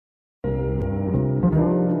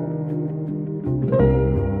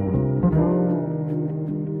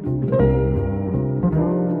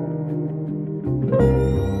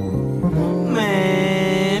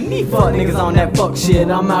niggas on that fuck shit.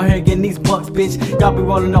 I'm out here getting these bucks, bitch. Y'all be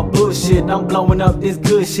rolling up bullshit. I'm blowing up this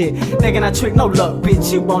good shit. Thinking I trick, no luck,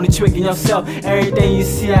 bitch. You only tricking yourself. Everything you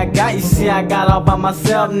see I got all by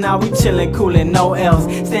myself. Now we chillin', coolin', no else.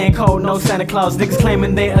 Staying cold, no Santa Claus. Niggas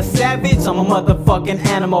claiming they a savage. I'm a motherfucking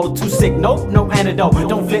animal. Too sick, nope, no antidote.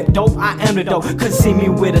 Don't flip dope, I am the dope. Couldn't see me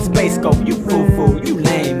with a space scope. You fool, you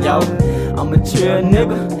lame, yo. I'm a Trill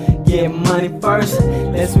nigga, get money first.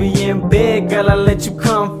 Let's we in bed, girl, I let you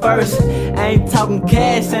come first. I ain't talking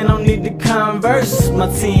cash, ain't no need to converse. My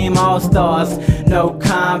team all stars, no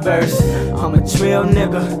Converse. I'm a Trill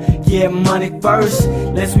nigga, get money first.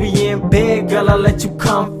 Let's we in bed, girl, I let you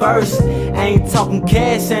come first. I ain't talking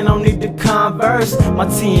cash, ain't no need to converse. My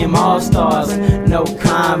team all stars, no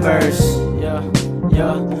Converse. Yeah,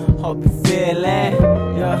 hope you feel that.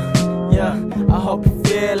 Yeah, I hope you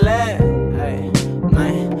feel that. Hey,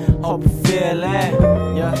 man, hope you feel that.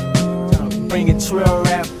 Yeah, bring a Trill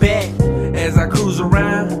rap back. As I cruise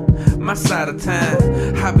around my side of town,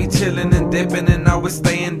 I be chillin' and dippin' and always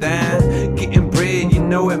staying down. Getting bread, you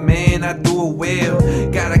know it, man, I do it well.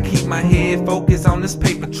 Gotta keep my head focused on this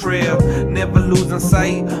paper trail. Never losing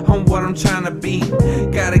sight on what I'm trying to be.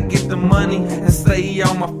 Gotta get the money and stay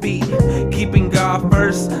on my feet. Keeping God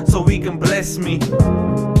first so He can bless me.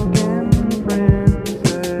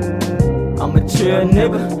 I'm a Trill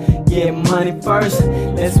nigga, get money first.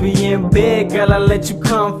 Let's be in bed, girl, I let you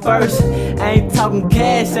come first. I ain't talking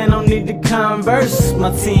cash, ain't no need to converse. My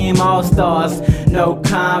team all stars, no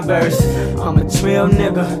Converse. I'm a Trill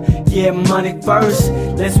nigga, get money first.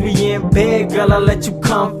 Let's be in bed, girl, I let you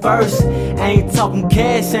come first. I ain't talking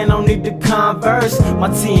cash, ain't no need to converse. My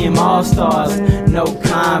team all stars, no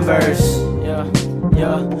Converse.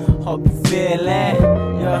 Yeah, hope you feel that.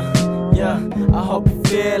 Yeah, I hope you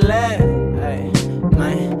feel that. Hey,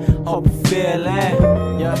 man, hope you feel that.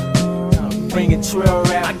 Yeah, bring a Trill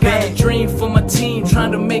rap I got back. a dream for my team,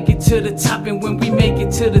 trying to make it to the top. And when we make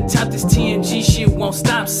it to the top, this TMG shit won't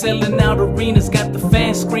stop. Selling out arenas, got the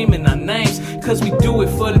fans screaming our names. Cause we do it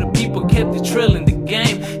for the people, kept it Trill in the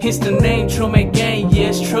game. Hence the name, Trill make gang, yeah,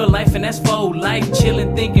 it's Trill life. And that's for old life,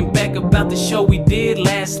 chillin', thinking back about the show we did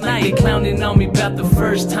last night. They clowning on me about the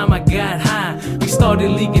first time I got high. We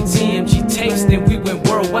started leaking TMG tapes, then we went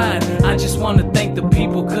worldwide. I just wanna thank the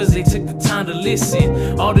people cause they took the time to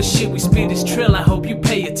listen. All the shit we spit is Trill, I hope you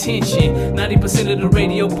pay attention. 90% of the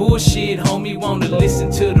radio bullshit, homie, wanna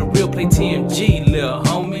listen to the real, play TMG, lil'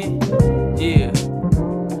 homie.